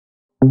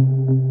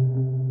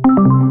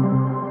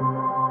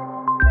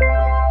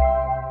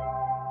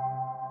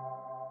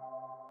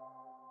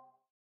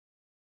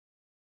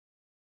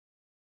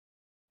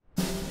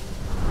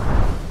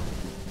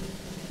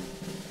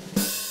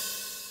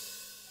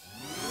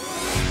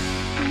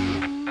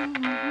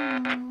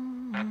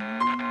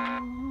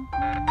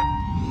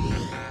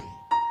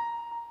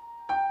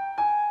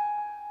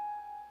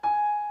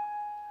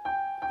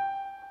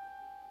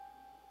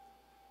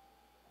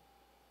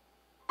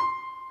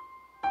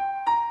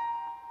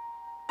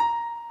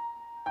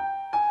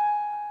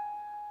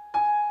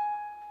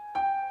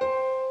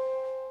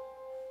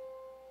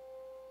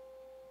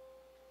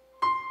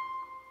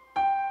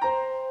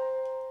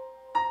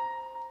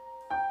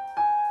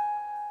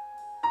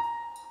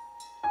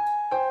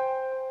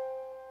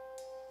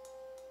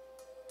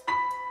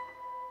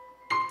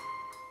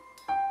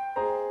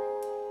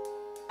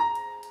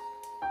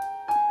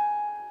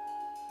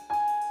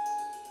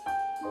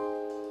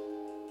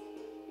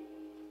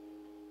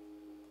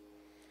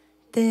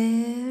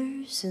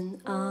There's an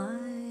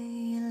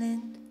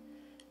island,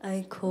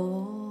 I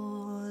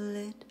call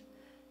it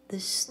the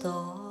start.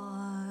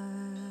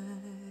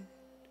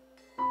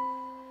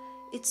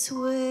 It's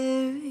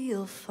where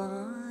you'll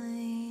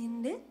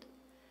find it,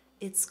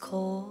 it's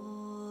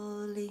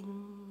calling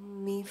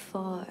me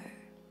far.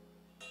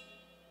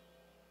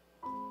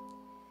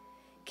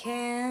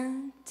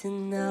 Can't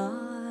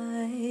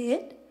deny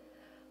it,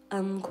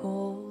 I'm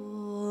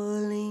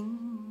calling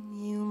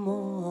you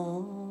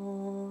more.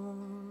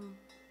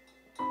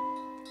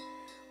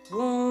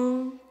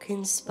 Won't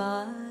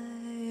conspire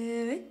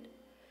it,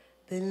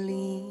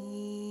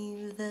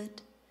 believe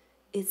that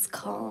it's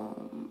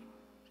calm.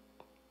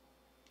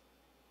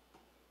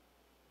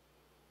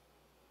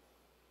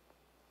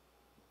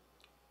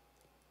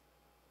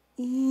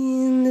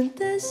 In the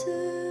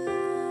desert,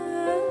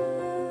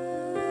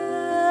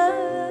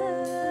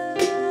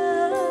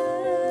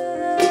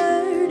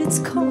 it's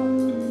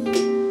calm.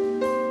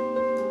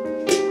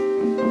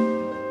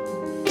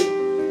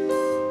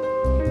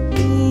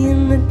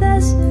 In the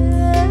desert,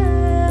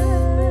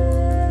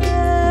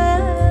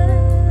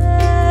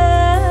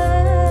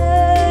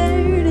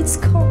 it's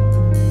calm.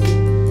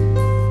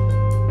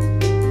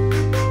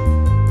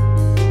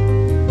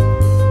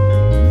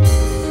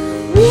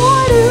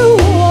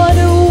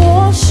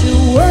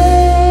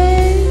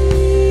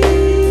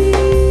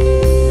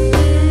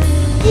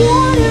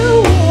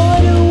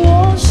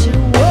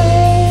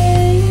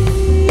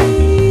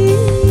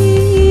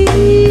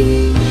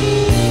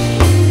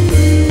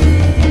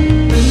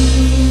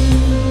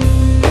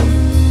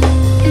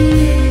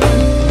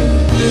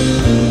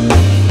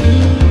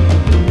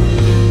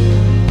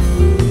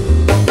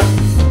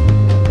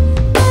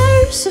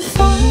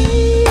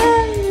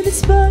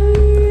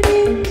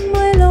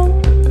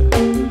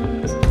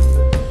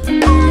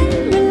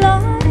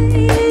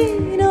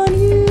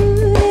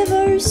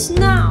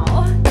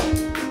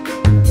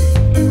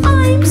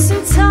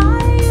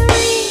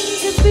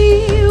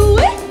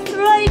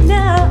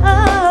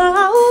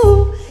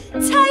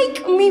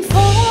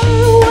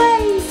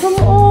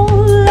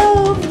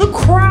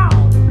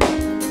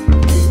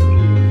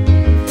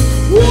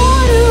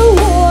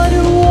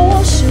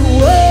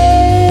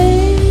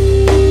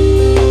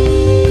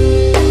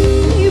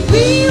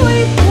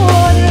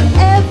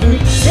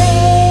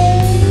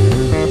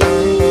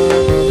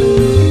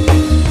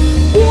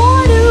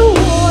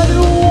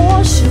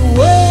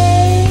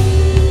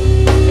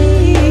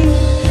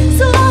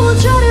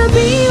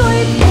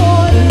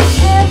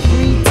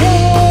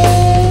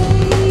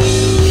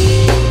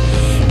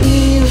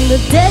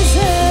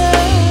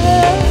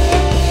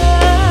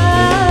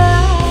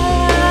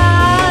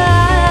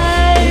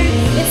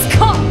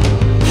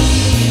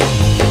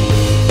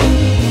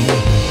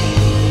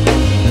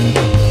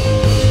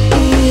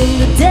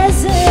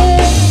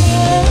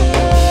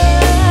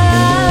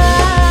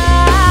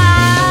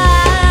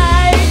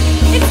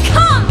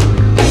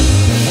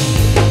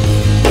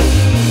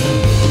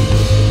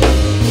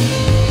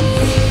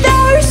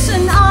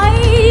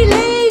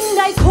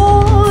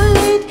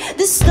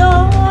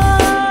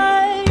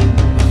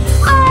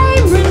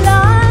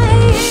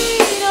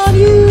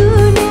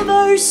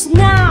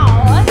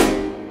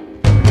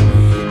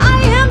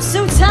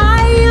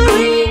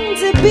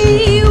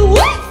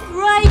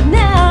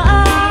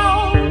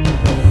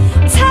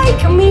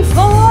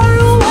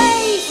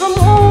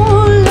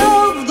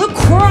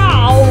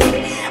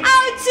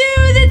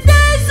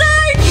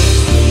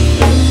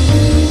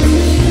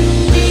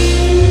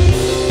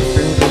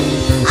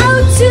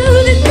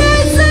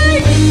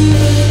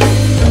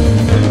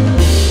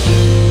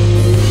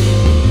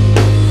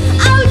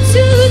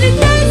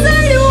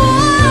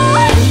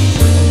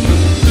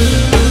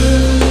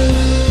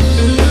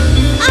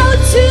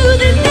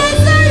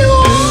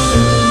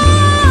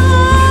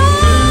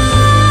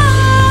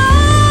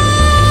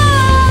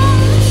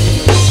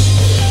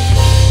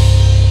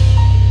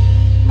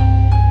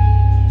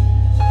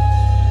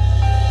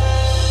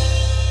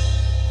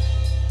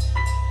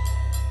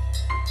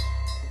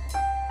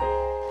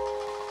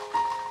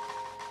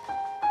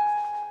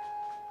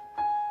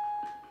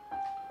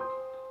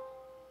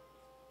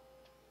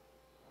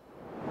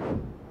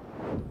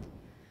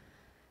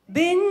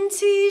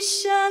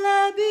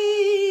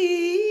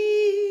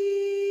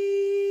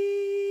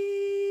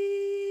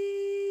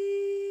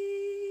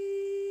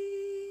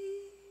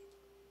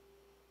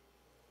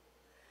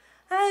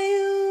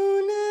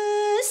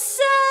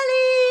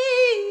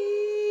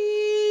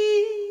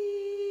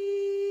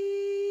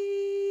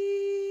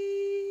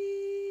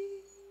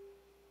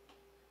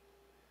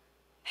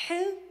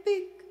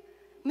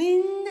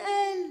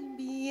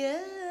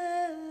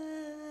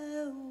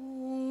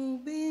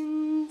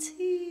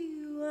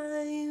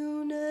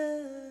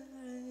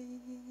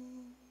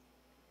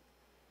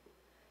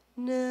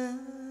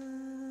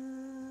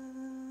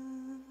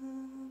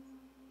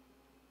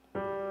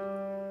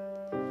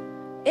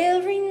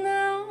 Every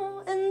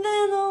now and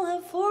then I'll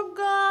have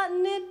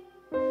forgotten it,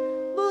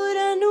 but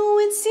I know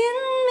it's in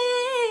me.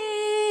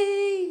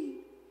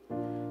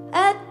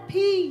 At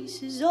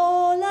peace is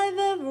all I've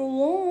ever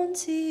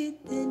wanted.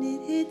 Then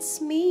it hits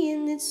me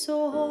and it's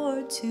so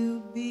hard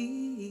to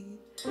be.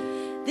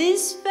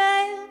 This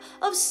veil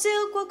of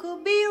silk, what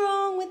could be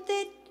wrong with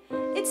it?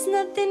 It's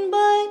nothing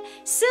but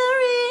serene.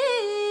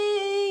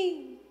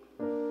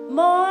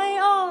 My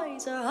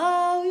eyes are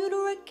how you'd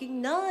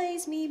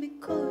recognize me,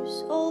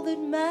 because all that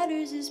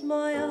matters is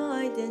my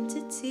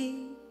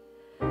identity.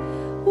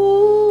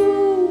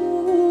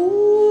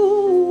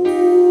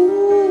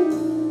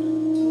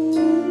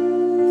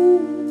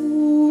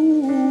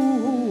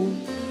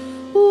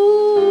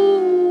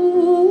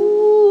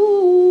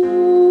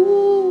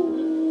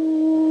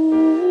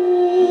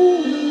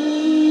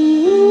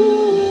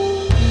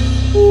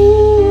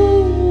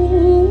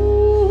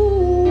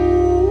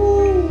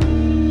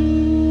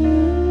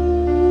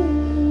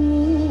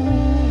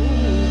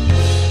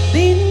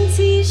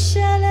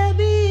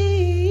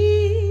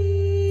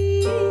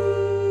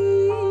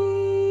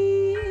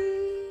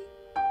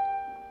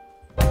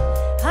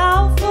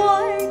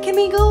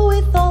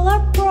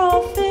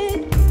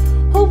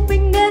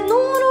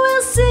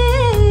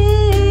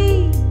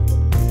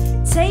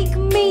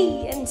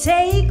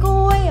 Take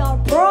away our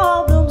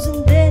problems,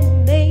 and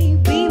then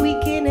maybe we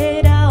can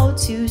head out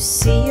to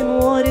sea. And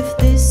what if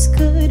this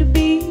could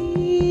be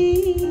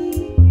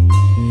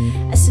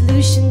a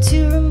solution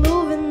to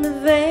removing the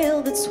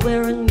veil that's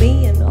wearing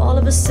me? And all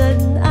of a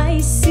sudden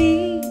I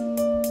see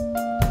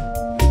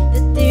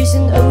that there's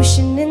an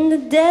ocean in the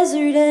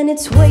desert and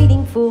it's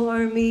waiting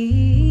for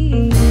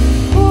me.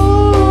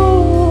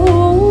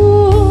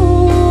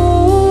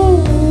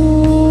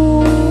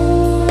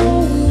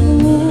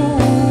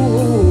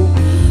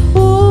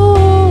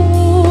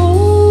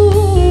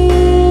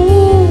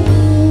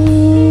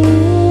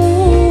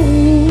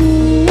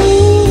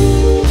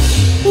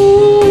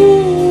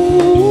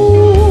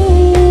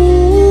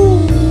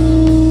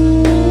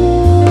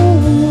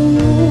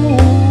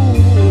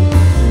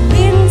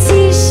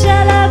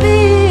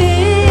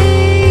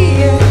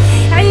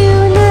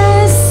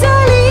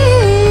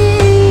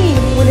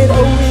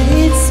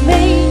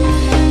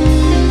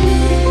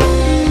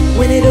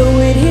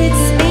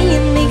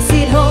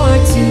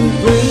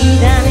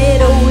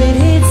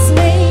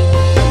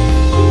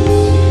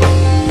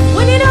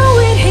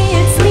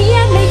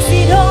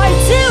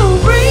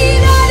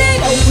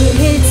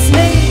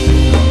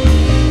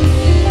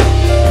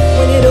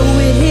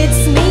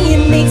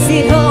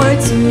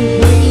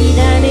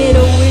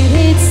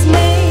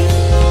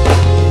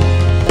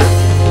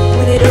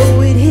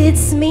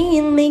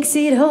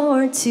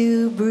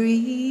 To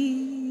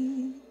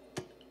breathe.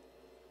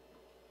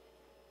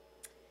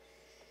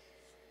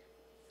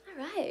 All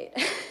right.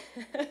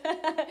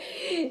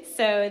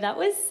 So that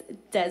was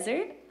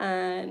Desert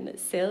and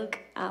Silk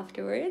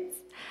afterwards.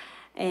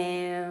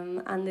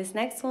 And this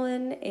next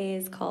one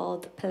is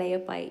called Play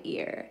It By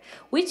Ear,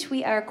 which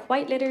we are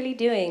quite literally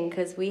doing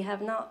because we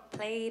have not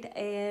played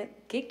a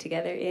gig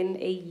together in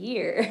a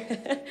year.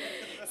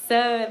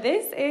 So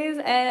this is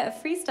a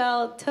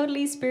freestyle,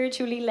 totally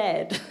spiritually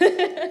led.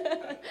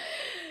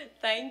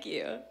 Thank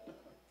you.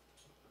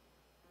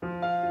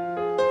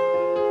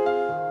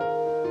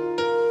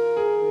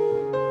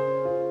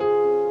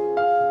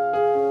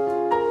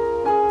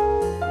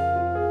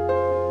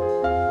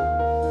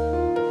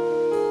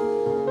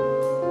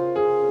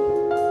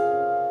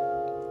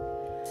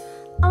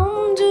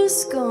 I'm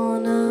just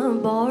gonna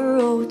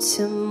borrow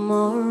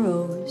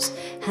tomorrow's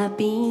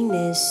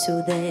happiness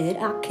so that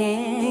I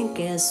can't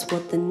guess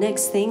what the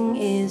next thing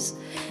is,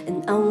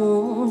 and I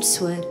won't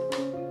sweat.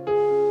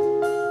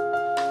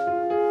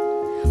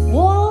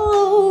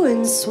 Wallow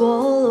and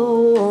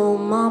swallow all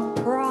my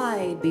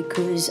pride,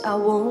 because I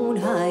won't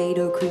hide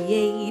or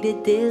create a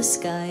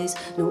disguise.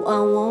 No, I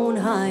won't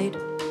hide.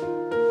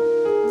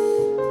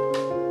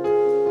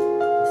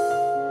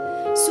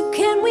 So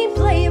can we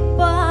play it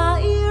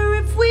by ear?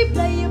 If we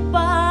play it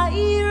by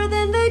ear,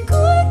 then the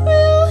good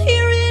will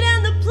hear it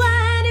and the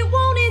planet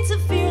won't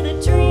interfere.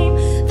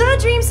 The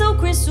dream so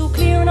crystal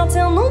clear, and I'll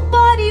tell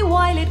nobody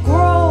while it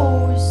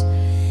grows.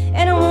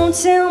 And I won't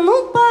tell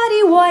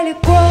nobody while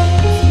it grows.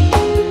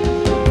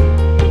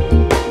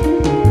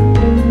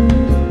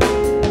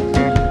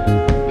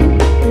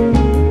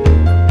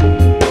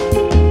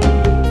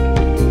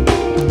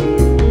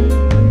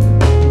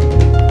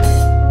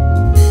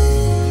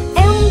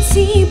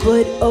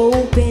 But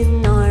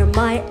open are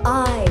my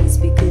eyes,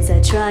 because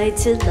I tried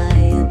to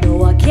lie. I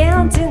know I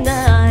can't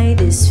deny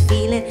this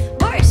feeling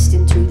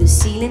bursting through the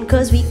ceiling,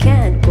 cause we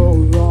can't go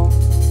wrong.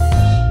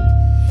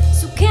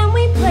 So can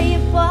we play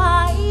it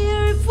by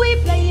ear? If we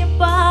play it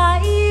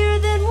by ear,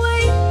 then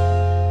we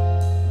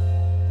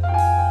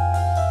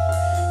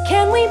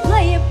can we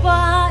play it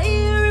by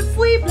ear? If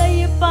we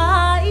play it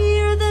by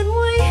ear, then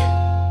we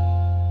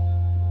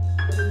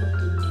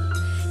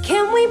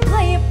can we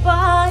play it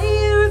by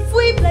ear? If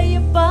we play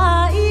it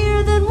by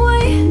ear, then we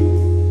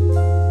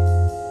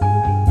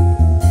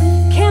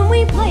can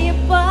we play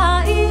it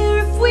by ear?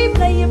 If we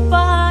play it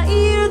by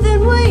ear,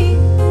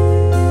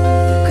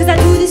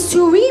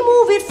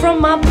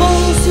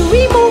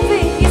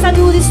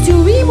 this to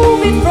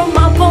remove it from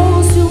my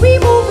bones, to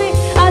remove it.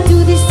 I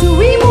do this to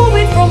remove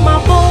it from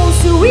my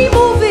bones, to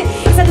remove it.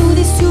 Yes, I do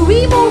this to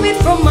remove it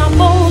from my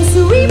bones,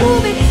 to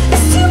remove it.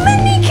 There's too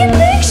many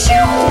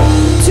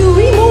connections to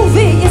remove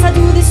it. Yes, I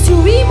do this to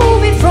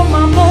remove it from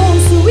my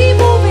bones, to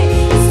remove it.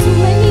 There's too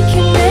many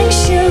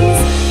connections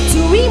to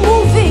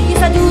remove it.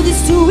 Yes, I do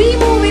this to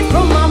remove it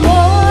from my bones.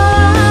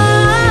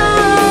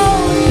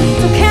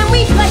 So can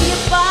we play it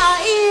by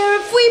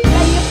ear? If we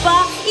play it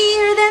by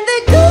ear, then the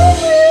good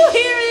will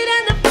hear it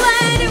and the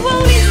planet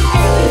won't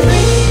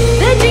disappear.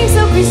 The dreams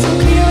so crystal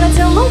clear, I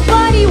tell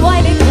nobody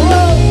why they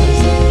close,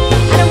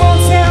 and I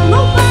won't tell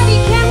nobody.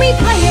 Can we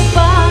play it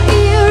by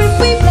ear? If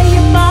we play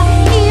it by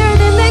ear,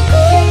 then the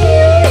good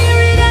will hear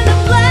it and the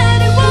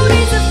planet won't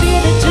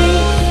disappear. The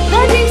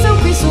dreams so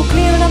crystal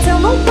clear, and I tell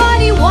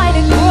nobody why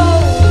they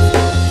close,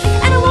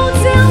 and I won't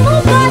tell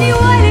nobody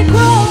why they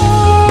close.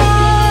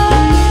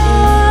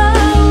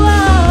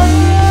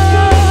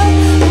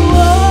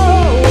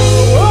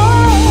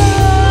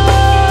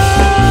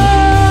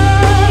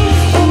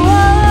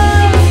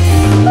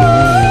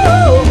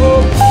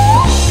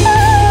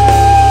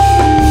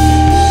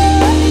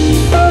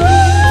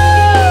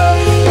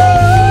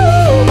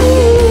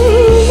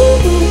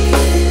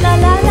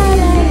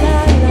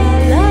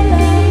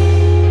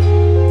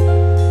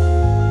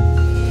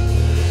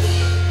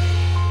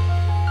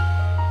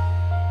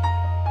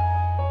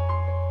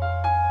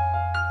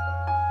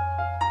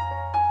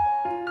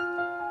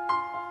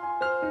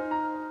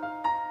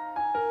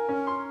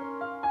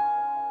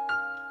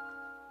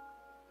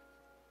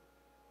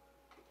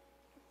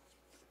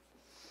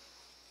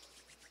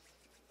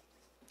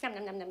 Nom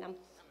nom nom nom nom.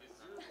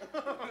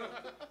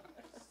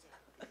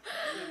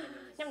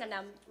 Nom nom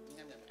nom.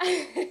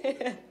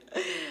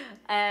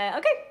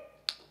 Okay,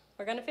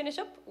 we're gonna finish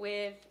up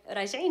with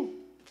Raj'een.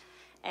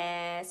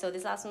 So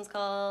this last one's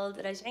called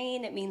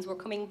Raj'een. It means we're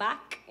coming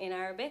back in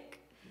Arabic.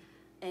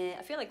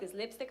 I feel like there's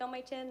lipstick on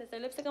my chin. Is there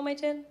lipstick on my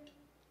chin?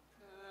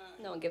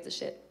 No one gives a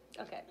shit.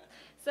 Okay.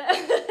 So,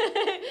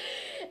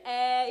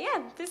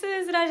 yeah, this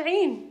is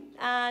Raj'een.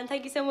 And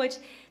thank you so much.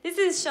 This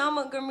is Sean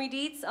Montgomery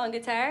Dietz on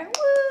guitar. Woo!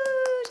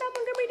 Sean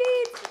Montgomery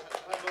Dietz!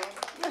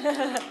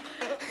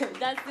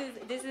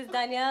 This is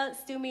Danielle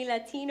Stumi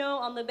Latino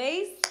on the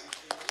bass.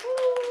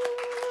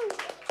 Woo!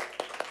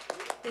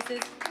 This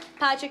is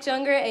Patrick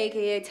Younger,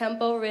 aka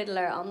Tempo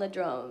Riddler on the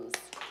drums.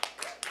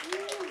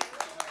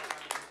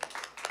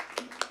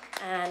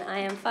 And I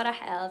am Farah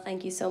Elle.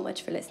 Thank you so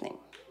much for listening.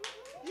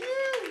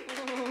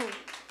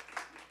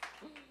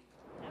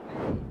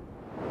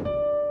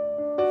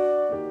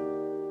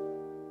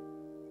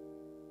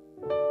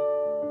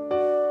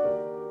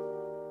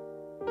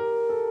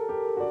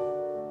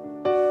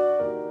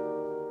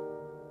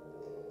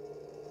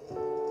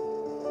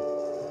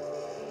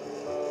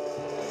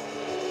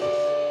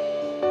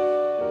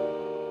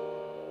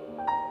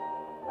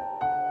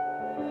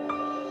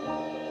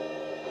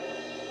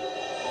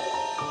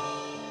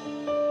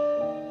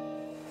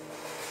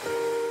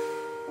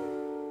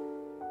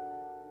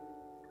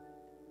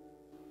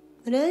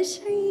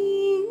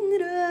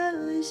 راجعين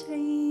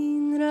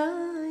راجعين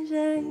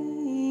راجعين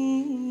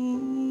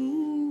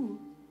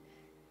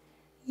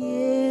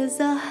يا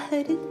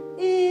زهرة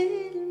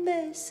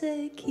المساكين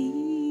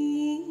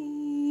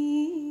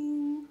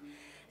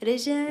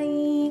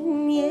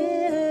راجعين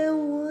يا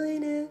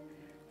وانا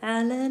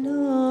على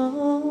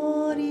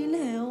نار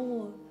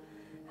الهوى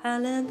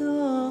على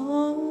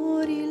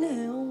نار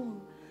الهوى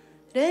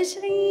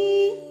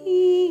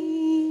راجعين.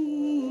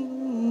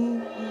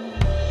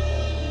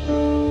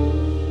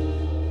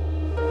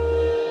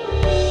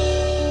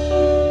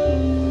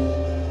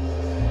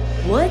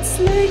 What's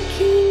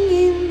lurking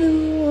in the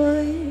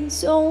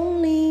woods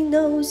only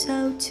knows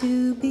how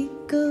to be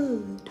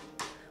good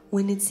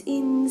when it's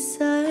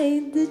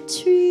inside the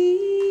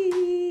trees.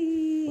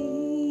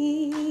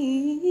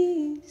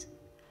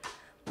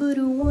 But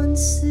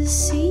once the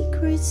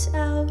secret's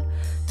out,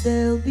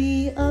 there'll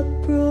be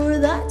uproar,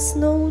 that's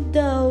no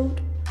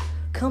doubt.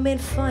 Come and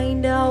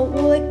find out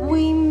what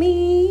we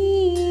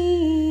mean.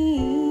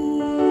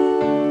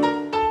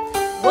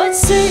 What's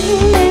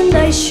certain, and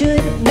I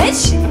should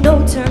mention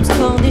no terms,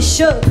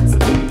 conditions,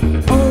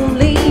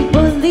 only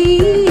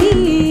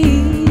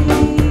believe.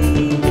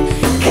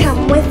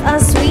 Come with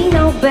us, we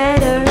know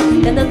better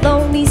than the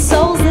lonely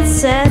souls that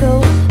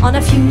settle on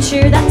a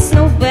future that's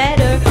no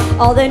better.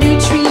 All the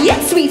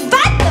nutrients we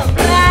find them.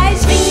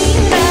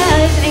 Raj'een,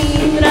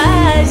 Raj'een,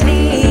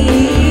 Raj'een.